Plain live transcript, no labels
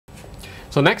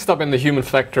So next up in the human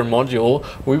factor module,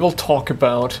 we will talk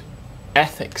about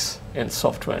ethics in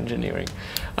software engineering.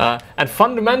 And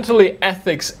fundamentally,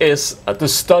 ethics is the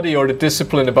study or the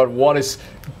discipline about what is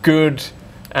good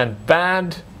and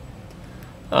bad,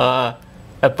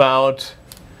 about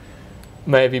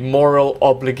maybe moral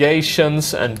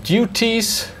obligations and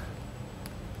duties,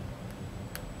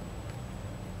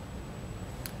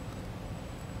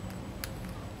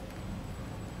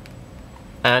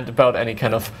 and about any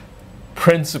kind of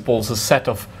principles, a set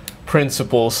of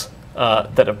principles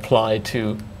that apply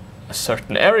to a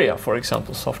certain area, for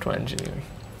example, software engineering.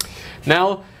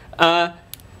 Now,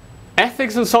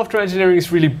 ethics in software engineering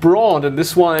is really broad, and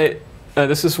this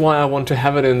is why I want to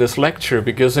have it in this lecture,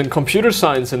 because in computer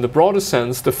science, in the broader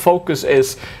sense, the focus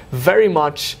is very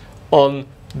much on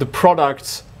the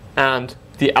products and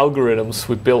the algorithms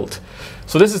we build.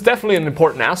 So this is definitely an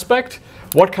important aspect.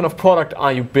 What kind of product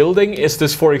are you building? Is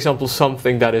this, for example,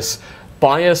 something that is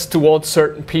biased towards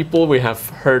certain people? We have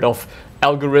heard of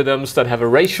algorithms that have a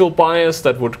racial bias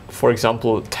that would, for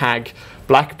example, tag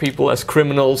black people as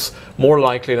criminals more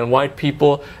likely than white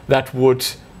people, that would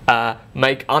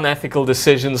make unethical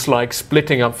decisions like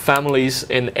splitting up families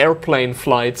in airplane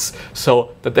flights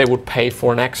so that they would pay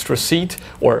for an extra seat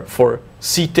or for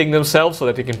seating themselves so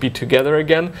that they can be together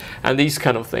again, and these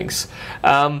kind of things.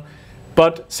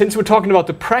 But since we're talking about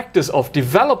the practice of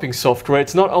developing software,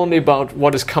 it's not only about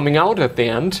what is coming out at the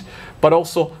end, but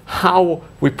also how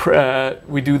we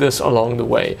do this along the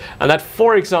way. And that,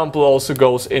 for example, also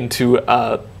goes into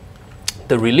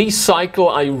the release cycle.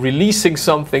 Are you releasing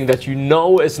something that you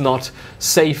know is not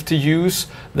safe to use,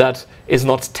 that is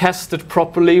not tested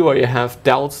properly, where you have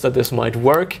doubts that this might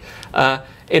work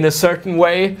in a certain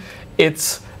way?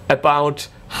 It's about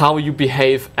how you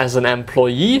behave as an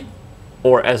employee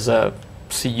or as a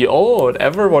CEO or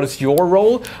whatever. What is your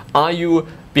role? Are you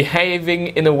behaving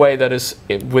in a way that is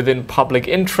within public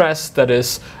interest, that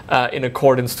is in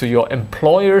accordance to your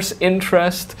employer's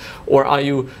interest, or are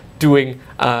you doing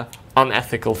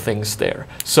unethical things there?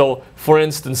 So, for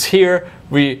instance, here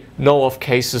we know of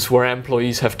cases where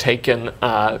employees have taken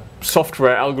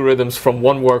software algorithms from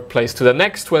one workplace to the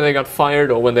next when they got fired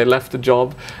or when they left the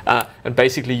job, and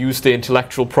basically used the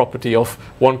intellectual property of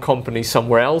one company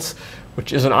somewhere else,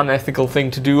 which is an unethical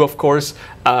thing to do, of course.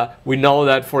 We know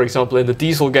that, for example, in the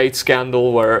Dieselgate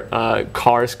scandal, where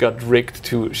cars got rigged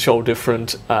to show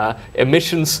different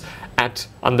emissions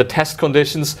under test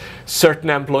conditions, certain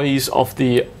employees of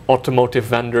the automotive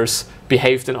vendors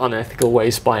behaved in unethical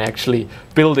ways by actually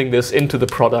building this into the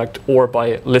product or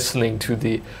by listening to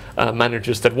the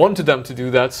managers that wanted them to do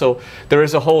that. So there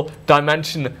is a whole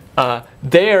dimension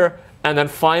there. And then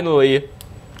finally,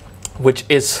 which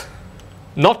is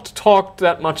not talked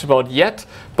that much about yet,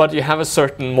 but you have a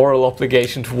certain moral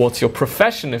obligation towards your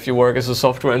profession if you work as a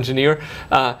software engineer.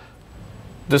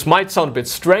 This might sound a bit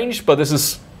strange, but this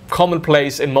is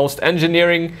commonplace in most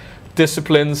engineering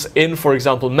disciplines, in, for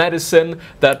example, medicine,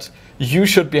 that you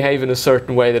should behave in a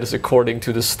certain way that is according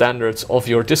to the standards of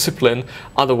your discipline.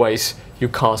 Otherwise, you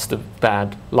cast a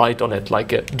bad light on it.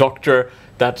 Like a doctor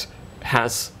that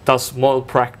does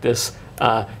malpractice,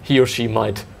 he or she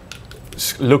might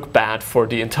look bad for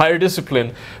the entire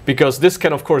discipline, because this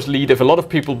can, of course, lead, if a lot of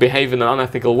people behave in an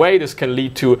unethical way, this can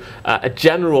lead to a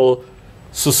general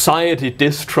society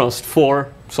distrust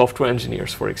for software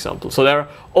engineers, for example. So there are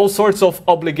all sorts of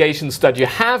obligations that you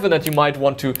have and that you might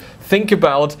want to think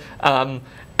about.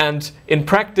 And in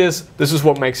practice, this is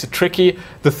what makes it tricky.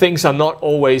 The things are not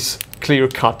always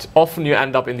clear-cut. Often you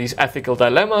end up in these ethical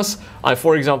dilemmas. I,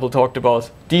 for example, talked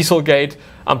about Dieselgate.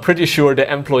 I'm pretty sure the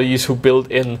employees who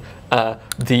built in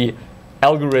the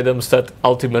algorithms that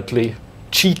ultimately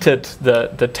cheated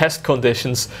the test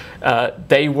conditions,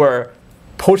 they were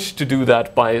pushed to do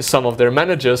that by some of their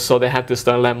managers. So they had this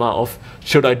dilemma of,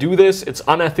 should I do this? It's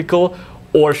unethical.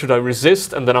 Or should I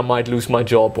resist, and then I might lose my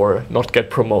job or not get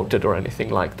promoted or anything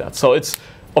like that. So it's,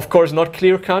 of course, not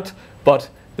clear-cut, but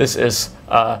this is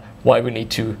why we need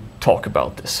to talk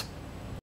about this.